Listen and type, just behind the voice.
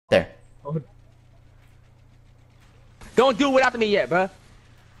There. Don't do it after me yet, bro.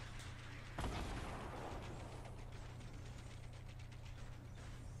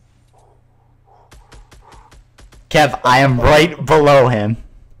 Kev, I am right below him.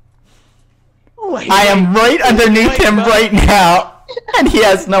 Wait, I am right underneath him right now, and he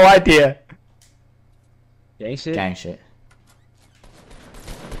has no idea. Gang shit. Gang shit.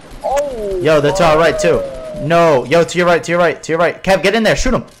 Oh. Yo, they're to our right too. No, yo, to your right, to your right, to your right. Kev, get in there,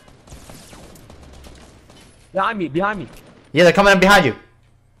 shoot him. Behind me, behind me. Yeah, they're coming in behind you.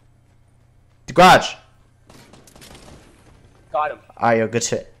 The garage. Got him. Alright, yo, good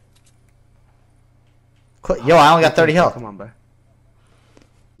shit. Yo, I only got 30 health. Come on, bro.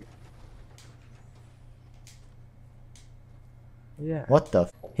 Yeah. What the?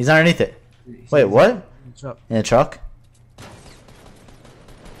 He's underneath it. Wait, what? In the truck?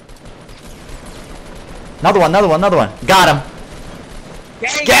 Another one, another one, another one. Got him.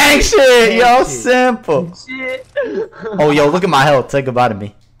 Gang shit, yo, simple. Shit. Oh, yo, look at my health. Say goodbye to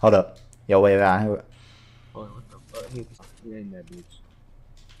me. Hold up. Yo, wait. Oh, what the fuck? You're in that bitch.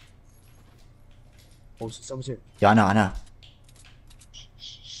 Oh, someone's here. Yo, I know.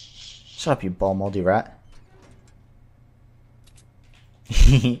 Shut up, you ball moldy rat.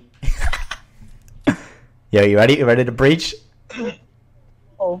 Yo, you ready? You ready to breach?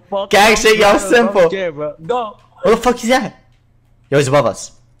 Oh, fuck. Gang shit, yo, simple. Scared, bro. Go. Where the fuck is that? Yo, he's above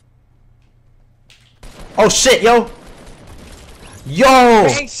us. Oh shit, yo! Yo!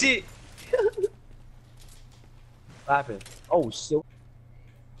 Gang shit. What happened? Oh shit.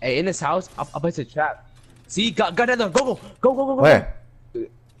 Hey, in this house, I'll place a trap. See, got that there. Go. Where?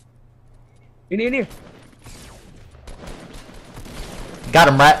 In here. Got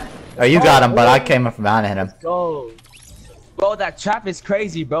him, rat. Oh, you got him, but I came up from behind and hit him. Go. Bro, that trap is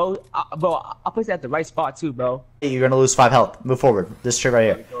crazy, bro. I'll place it at the right spot too, bro. You're gonna lose 5 health. Move forward. This tree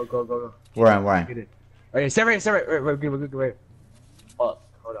right here. Go. We're in. Get it. Right here, stay right. We're good. Oh,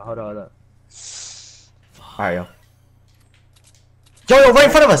 hold on. Alright, yo. Yo, right in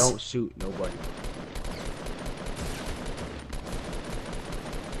front of us! Don't shoot nobody.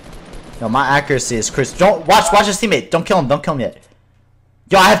 Yo, my accuracy is crisp. Don't watch his teammate. Don't kill him yet.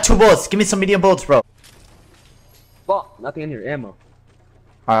 Yo, I have 2 bullets. Give me some medium bullets, bro. Fuck, nothing in here. Ammo.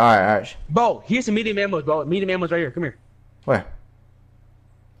 Alright. Bro, here's some medium ammo, bro. Medium ammo's right here. Come here. Where?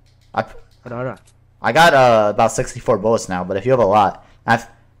 Hold on. I got about 64 bullets now, but if you have a lot,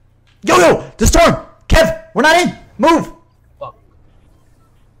 Yo! The storm! Kev, we're not in. Move! Fuck.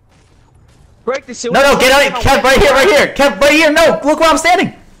 Break this shit. No, get out! Kev, right here! Kev, right here! No, look where I'm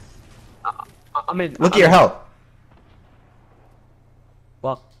standing. I'm in. Look at your health.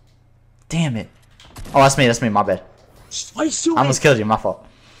 Fuck. Damn it! Oh, that's me. My bad. Why you shooting? I almost killed you. My fault.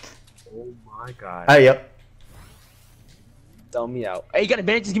 Oh my god. Oh, yep. Throw me out. Hey, you got a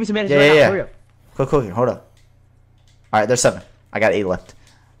bandage? Just give me some bandages Yeah. Hurry up. Quick, hold up. Alright, there's 7. I got 8 left.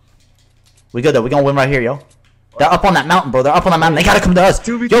 We good though. We gonna win right here, yo. They're up on that mountain, bro. They're up on that mountain. They gotta come to us.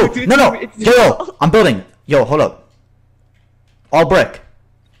 Yo, no. Yo, I'm building. Yo, hold up. All brick.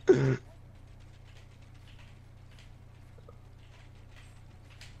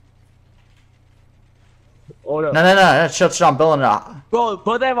 Hold up. No. Shut. I'm building it.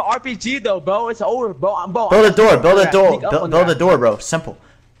 Bro, they have an RPG though, bro. It's over, bro. Build a door. Build a door, bro. Simple.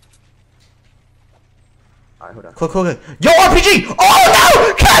 Alright, hold on. Quick. Yo, RPG! Oh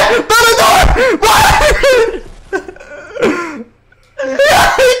no! Cat! Build a door! Run! Yeah,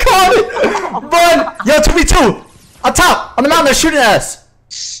 he caught it! Run! Yo, 2v2! On top! On the mountain, they're shooting at us!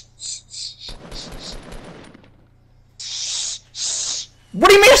 What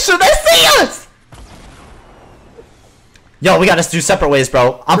do you mean, should they see us? Yo, we gotta do separate ways,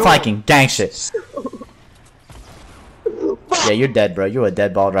 bro. I'm flanking. Gang shit. Yeah, you're dead, bro. You're a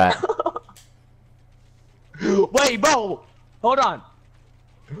dead bald rat. Wait, bro. Hold on.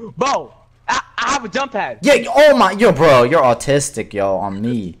 Bro, I have a jump pad. Yeah, oh my, yo, bro. You're autistic, yo, on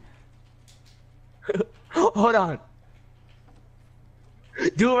me. Hold on.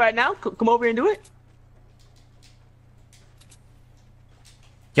 Do it right now. Come over here and do it.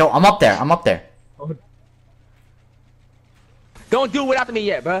 Yo, I'm up there. Don't do it after me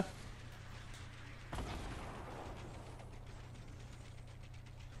yet, bro.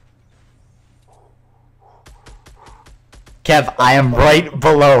 Kev, I am right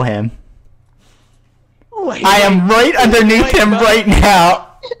below him. Wait, I am right underneath him right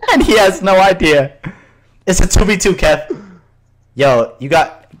now, and he has no idea. It's a 2v2, Kev. Yo, you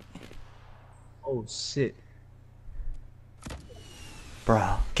got... Oh, shit.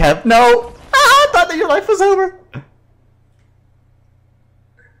 Bro. Kev, no! I thought that your life was over.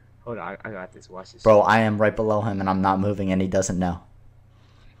 Hold on, I got this. Watch this. Bro, I am right below him, and I'm not moving, and he doesn't know.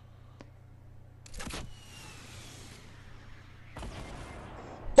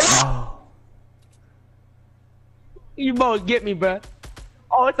 You both get me, bro.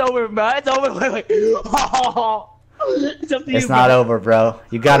 Oh, it's over, bro. It's over. Wait. Oh, it's up to you. It's not over, bro.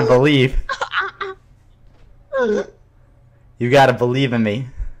 You gotta believe. You gotta believe in me.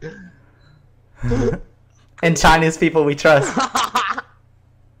 And Chinese people we trust.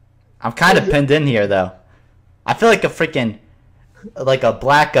 I'm kind of pinned in here, though. I feel like a freaking, like a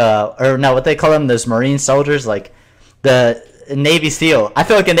black, or no, what they call them, those Marine soldiers, like the Navy SEAL. I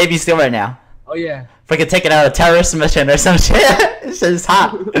feel like a Navy SEAL right now. Oh, yeah. Freaking taking out a terrorist mission or some shit. It's just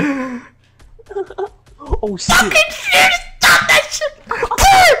hot. Oh, shit. Fucking shit! Stop that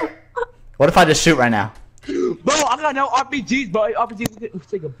shit! What if I just shoot right now? Bro, I got no RPGs, bro. RPGs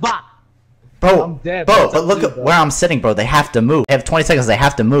take a bot. Bro, I'm dead, bro, bro. but look at where I'm sitting, bro. They have to move. They have 20 seconds. They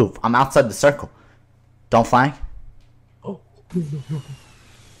have to move. I'm outside the circle. Don't flank. Oh, no.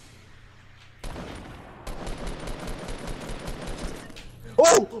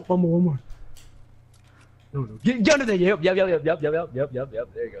 Oh, one more. No. Get under there. Yep. There you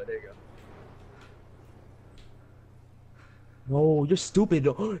go. No, you're stupid.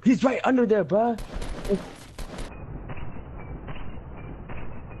 He's right under there, bro. Oh.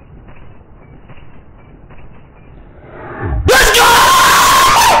 Let's go!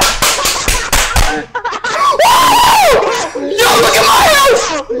 Yo, look at my house!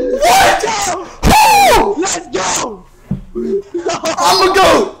 What? Let's go! I'm a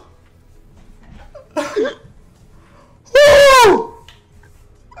goat! Woo!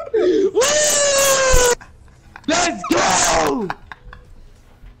 Let's go!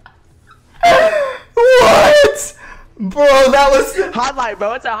 What? Bro, that was Highlight,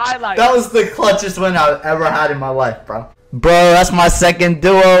 bro. It's a highlight. that was the clutchest win I've ever had in my life, bro. Bro, that's my second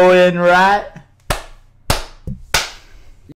duo win, right?